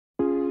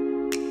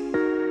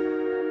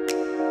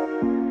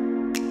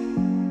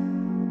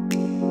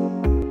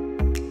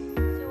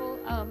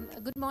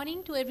Good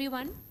morning to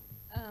everyone.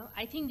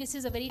 I think this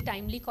is a very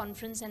timely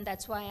conference, and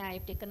that's why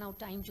I've taken out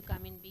time to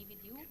come and be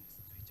with you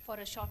for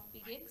a short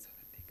period.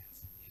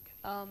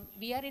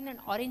 We are in an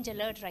orange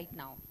alert right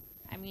now.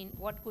 I mean,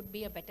 what could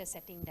be a better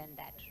setting than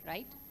that,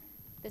 right?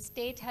 The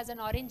state has an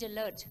orange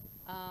alert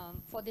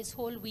for this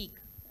whole week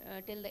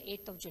till the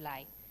 8th of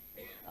July.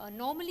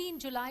 Normally in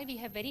July, we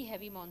have very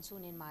heavy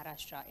monsoon in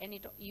Maharashtra, and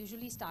it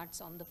usually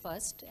starts on the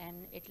 1st,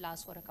 and it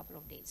lasts for a couple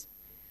of days.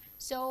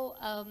 So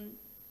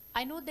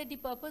I know that the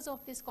purpose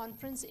of this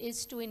conference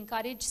is to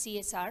encourage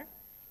CSR,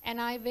 and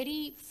I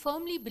very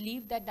firmly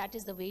believe that that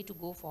is the way to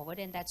go forward,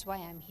 and that's why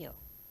I'm here,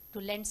 to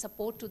lend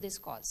support to this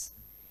cause.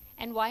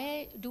 And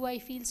why do I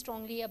feel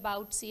strongly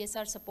about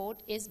CSR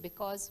support is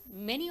because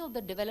many of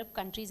the developed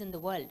countries in the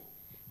world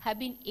have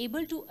been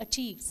able to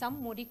achieve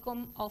some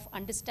modicum of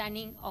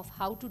understanding of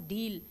how to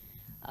deal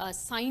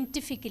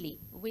scientifically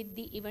with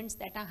the events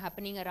that are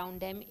happening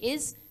around them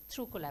is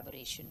through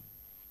collaboration.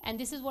 And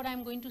this is what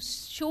I'm going to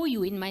show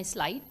you in my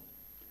slide.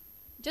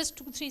 Just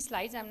 2-3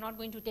 slides. I'm not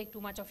going to take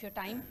too much of your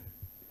time.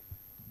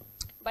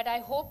 But I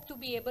hope to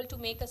be able to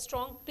make a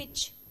strong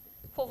pitch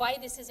for why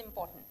this is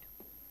important.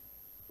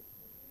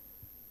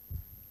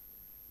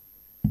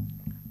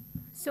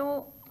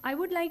 So I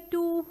would like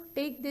to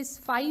take this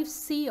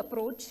 5C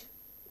approach,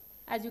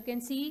 as you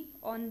can see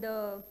on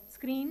the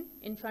screen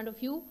in front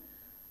of you,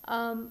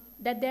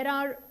 that there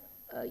are,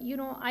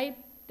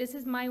 this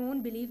is my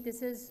own belief,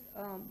 this is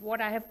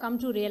what I have come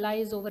to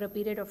realize over a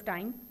period of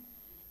time,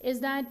 is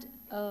that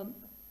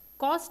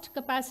cost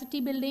capacity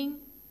building,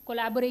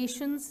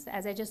 collaborations,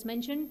 as I just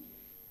mentioned,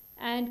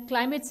 and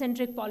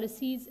climate-centric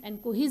policies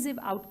and cohesive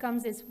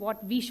outcomes is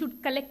what we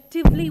should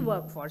collectively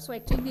work for. So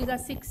actually these are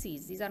 6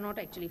 C's, these are not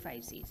actually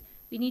 5 C's.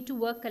 We need to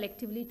work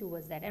collectively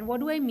towards that. And what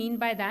do I mean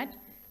by that?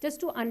 Just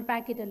to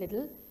unpack it a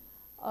little,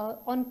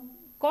 on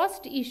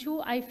cost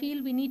issue, I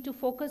feel we need to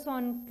focus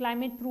on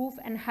climate-proof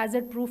and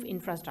hazard-proof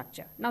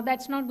infrastructure. Now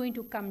that's not going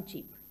to come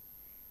cheap,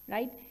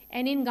 right?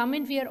 And in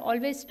government, we are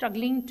always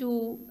struggling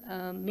to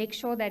make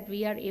sure that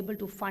we are able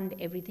to fund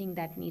everything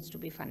that needs to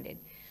be funded.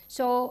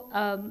 So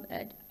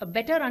a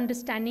better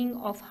understanding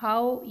of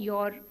how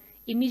your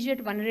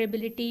immediate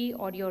vulnerability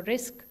or your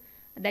risk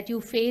that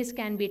you face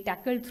can be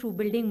tackled through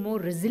building more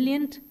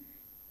resilient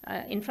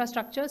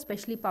infrastructure,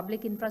 especially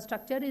public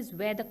infrastructure, is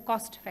where the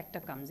cost factor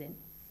comes in.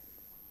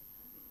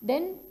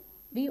 Then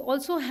we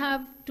also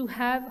have to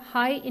have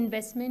high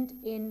investment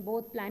in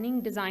both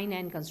planning, design,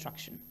 and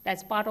construction.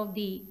 That's part of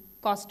the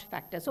cost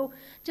factor. So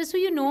just so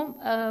you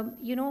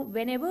know,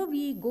 whenever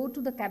we go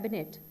to the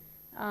cabinet,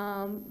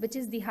 which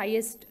is the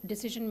highest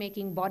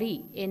decision-making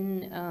body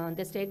in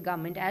the state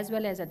government, as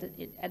well as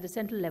at the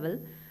central level,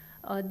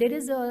 there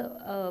is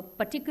a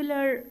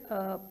particular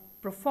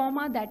pro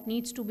forma that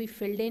needs to be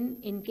filled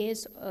in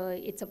case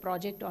it's a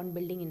project on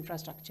building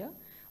infrastructure,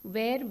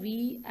 where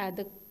we,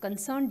 the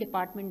concerned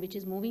department which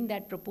is moving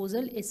that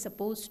proposal, is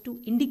supposed to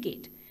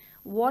indicate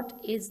what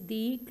is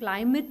the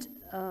climate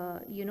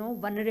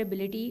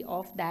vulnerability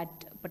of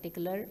that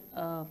particular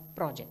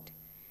project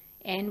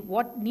and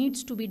what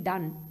needs to be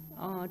done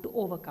to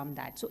overcome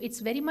that. So it's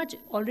very much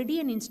already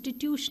an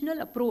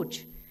institutional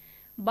approach,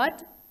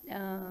 but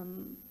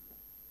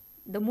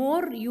the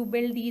more you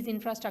build these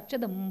infrastructure,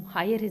 the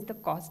higher is the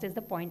cost, is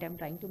the point I'm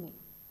trying to make.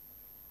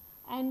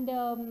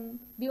 And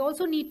we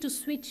also need to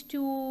switch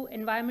to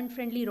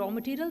environment-friendly raw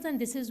materials,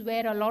 and this is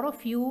where a lot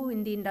of you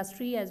in the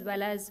industry as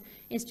well as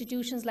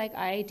institutions like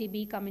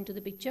IITB come into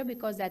the picture,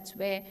 because that's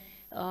where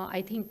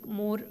I think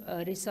more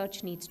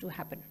research needs to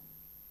happen.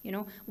 You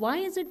know, why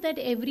is it that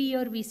every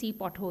year we see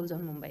potholes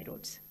on Mumbai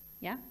roads?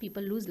 Yeah,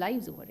 people lose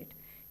lives over it.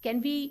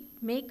 Can we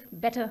make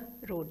better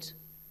roads?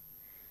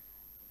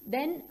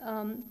 Then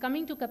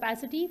coming to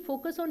capacity,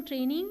 focus on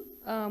training,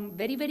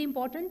 very, very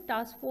important.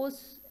 Task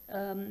force,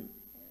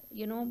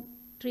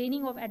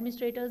 training of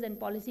administrators and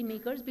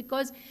policymakers,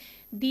 because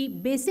the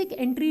basic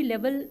entry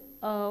level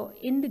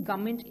in the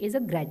government is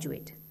a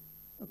graduate.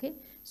 Okay,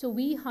 so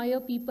we hire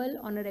people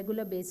on a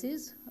regular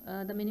basis.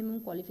 The minimum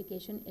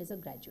qualification is a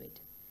graduate.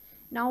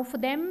 Now for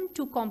them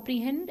to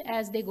comprehend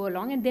as they go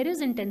along, and there is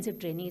intensive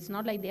training, it's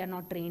not like they are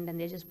not trained and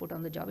they just put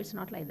on the job, it's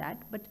not like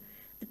that, but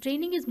the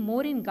training is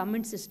more in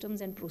government systems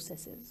and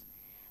processes.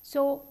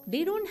 So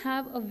they don't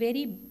have a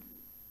very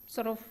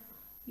sort of,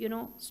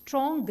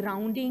 strong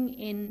grounding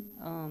in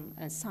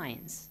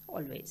science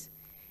always.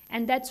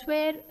 And that's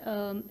where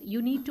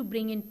you need to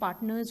bring in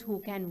partners who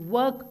can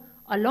work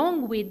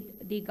along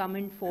with the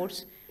government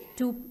force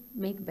to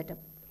make better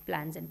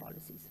plans and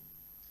policies.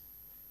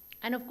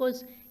 And of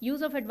course,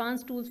 use of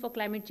advanced tools for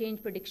climate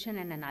change prediction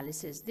and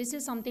analysis. This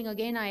is something,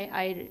 again,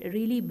 I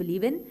really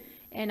believe in.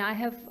 And I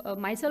have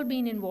myself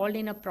been involved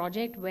in a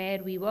project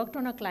where we worked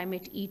on a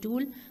climate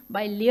e-tool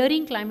by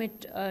layering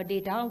climate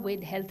data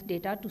with health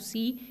data to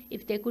see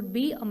if there could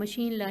be a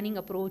machine learning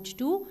approach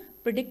to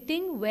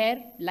predicting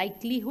where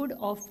likelihood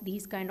of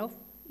these kind of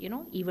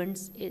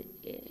events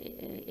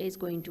is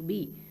going to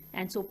be.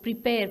 And so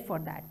prepare for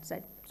that,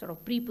 sort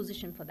of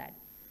pre-position for that.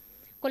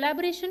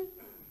 Collaboration,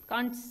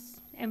 can't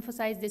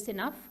emphasize this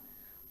enough.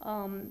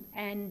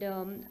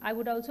 I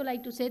would also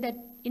like to say that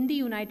in the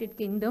United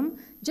Kingdom,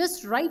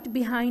 just right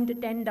behind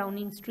 10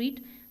 Downing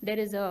Street, there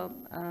is a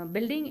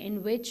building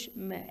in which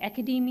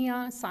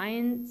academia,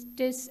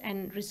 scientists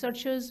and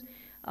researchers,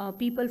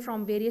 people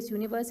from various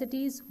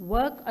universities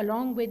work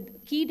along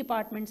with key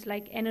departments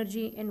like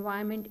energy,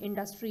 environment,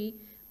 industry,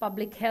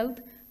 public health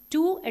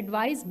to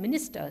advise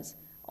ministers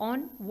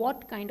on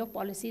what kind of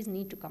policies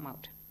need to come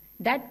out.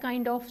 That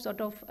kind of sort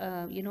of,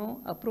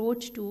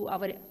 approach to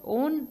our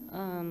own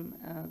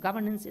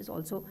governance is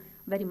also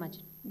very much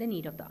the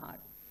need of the hour.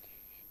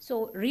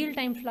 So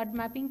real-time flood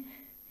mapping.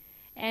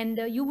 And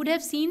you would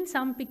have seen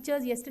some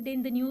pictures yesterday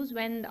in the news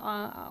when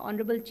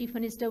Honorable Chief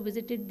Minister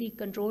visited the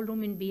control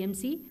room in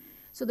BMC.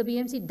 So the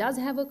BMC does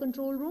have a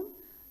control room.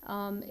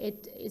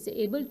 It is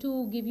able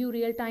to give you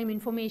real-time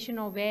information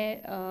of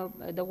where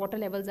the water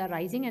levels are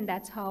rising, and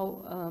that's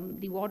how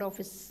the ward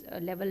office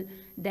level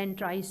then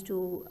tries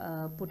to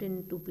put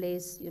into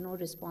place,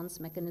 response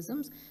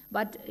mechanisms.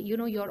 But,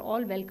 you're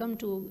all welcome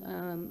to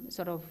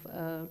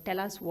tell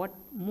us what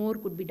more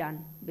could be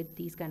done with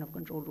these kind of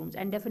control rooms.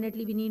 And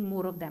definitely we need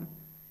more of them.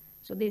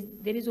 So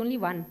there is only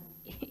one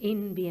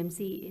in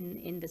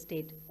BMC in the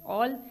state.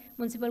 All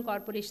municipal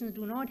corporations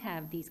do not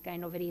have these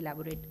kind of very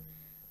elaborate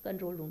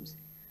control rooms.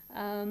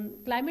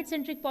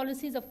 Climate-centric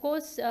policies, of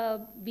course,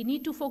 we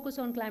need to focus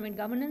on climate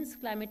governance,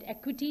 climate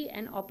equity,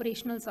 and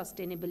operational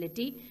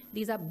sustainability.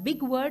 These are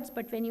big words,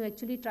 but when you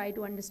actually try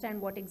to understand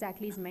what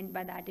exactly is meant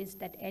by that, is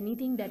that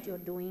anything that you're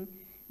doing,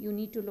 you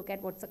need to look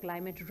at what's the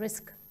climate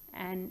risk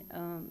and,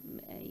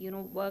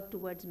 work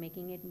towards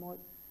making it more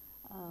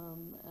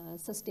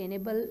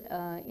sustainable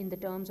in the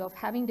terms of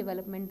having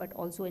development, but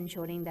also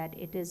ensuring that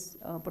it is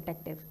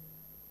protective.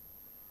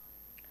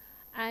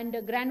 And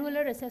a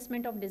granular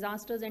assessment of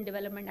disasters and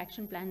development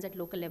action plans at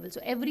local level.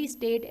 So every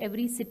state,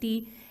 every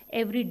city,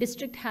 every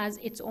district has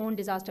its own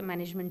disaster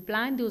management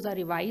plan. Those are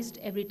revised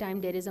every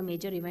time there is a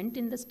major event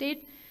in the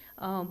state.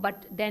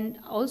 But then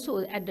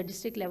also at the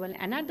district level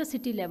and at the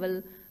city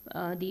level,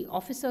 the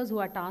officers who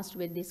are tasked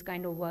with this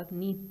kind of work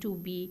need to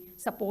be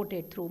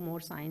supported through more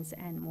science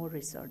and more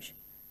research,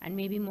 and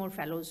maybe more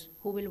fellows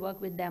who will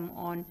work with them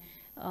on,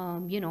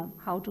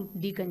 how to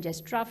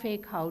decongest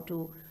traffic, how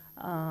to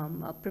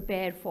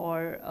prepare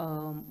for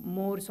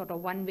more sort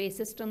of one-way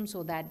system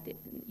so that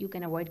you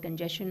can avoid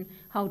congestion,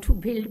 how to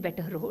build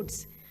better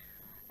roads.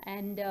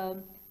 And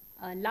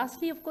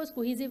lastly, of course,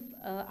 cohesive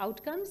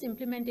outcomes,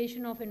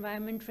 implementation of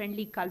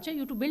environment-friendly culture. You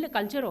have to build a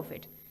culture of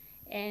it.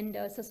 And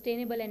a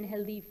sustainable and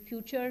healthy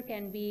future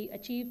can be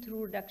achieved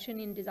through reduction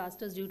in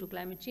disasters due to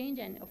climate change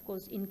and, of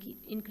course,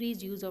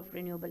 increased use of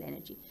renewable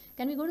energy.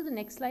 Can we go to the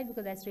next slide,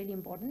 because that's really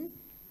important.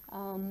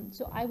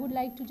 So I would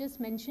like to just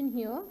mention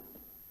here,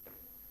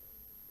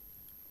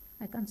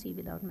 I can't see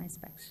without my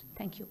specs.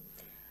 Thank you.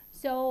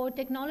 So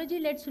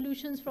technology-led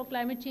solutions for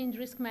climate change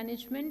risk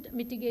management,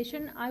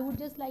 mitigation. I would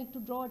just like to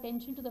draw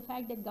attention to the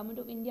fact that Government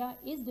of India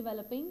is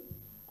developing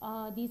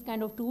these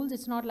kind of tools.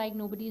 It's not like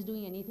nobody is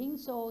doing anything.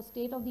 So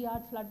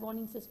state-of-the-art flood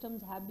warning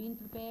systems have been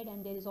prepared,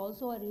 and there is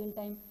also a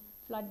real-time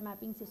flood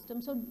mapping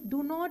system. So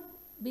do not,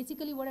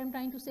 basically what I'm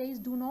trying to say is,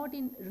 do not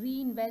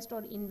reinvest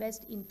or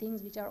invest in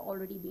things which are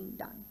already being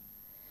done.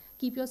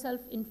 Keep yourself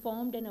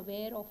informed and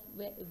aware of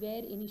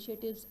where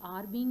initiatives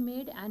are being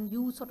made, and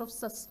you sort of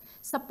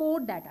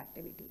support that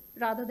activity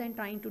rather than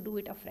trying to do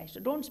it afresh. So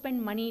don't spend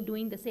money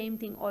doing the same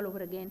thing all over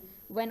again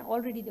when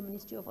already the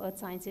Ministry of Earth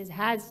Sciences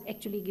has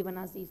actually given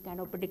us these kind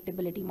of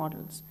predictability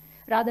models.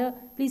 Rather,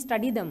 please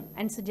study them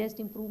and suggest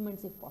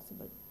improvements if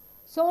possible.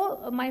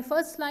 So my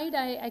first slide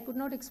I could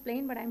not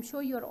explain, but I'm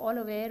sure you're all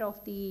aware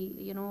of the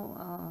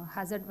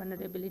hazard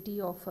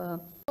vulnerability of.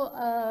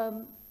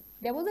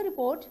 There was a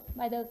report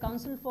by the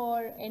Council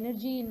for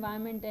Energy,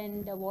 Environment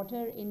and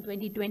Water in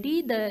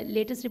 2020. The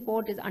latest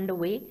report is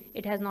underway.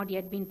 It has not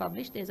yet been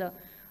published. There's a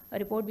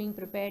report being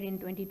prepared in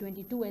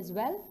 2022 as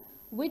well,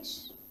 which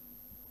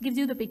gives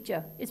you the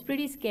picture. It's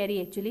pretty scary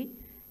actually.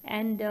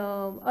 And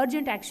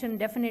urgent action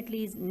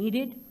definitely is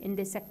needed in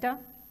this sector.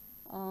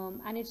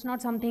 And it's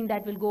not something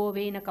that will go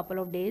away in a couple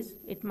of days.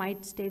 It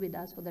might stay with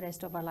us for the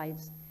rest of our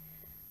lives.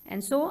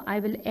 And so I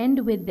will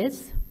end with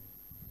this.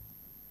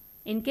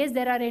 In case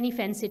there are any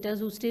fence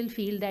sitters who still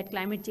feel that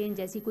climate change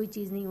ऐसी कोई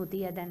चीज़ नहीं होती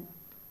है, then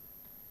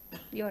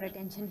your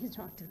attention is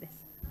drawn to this.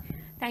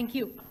 Thank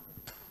you.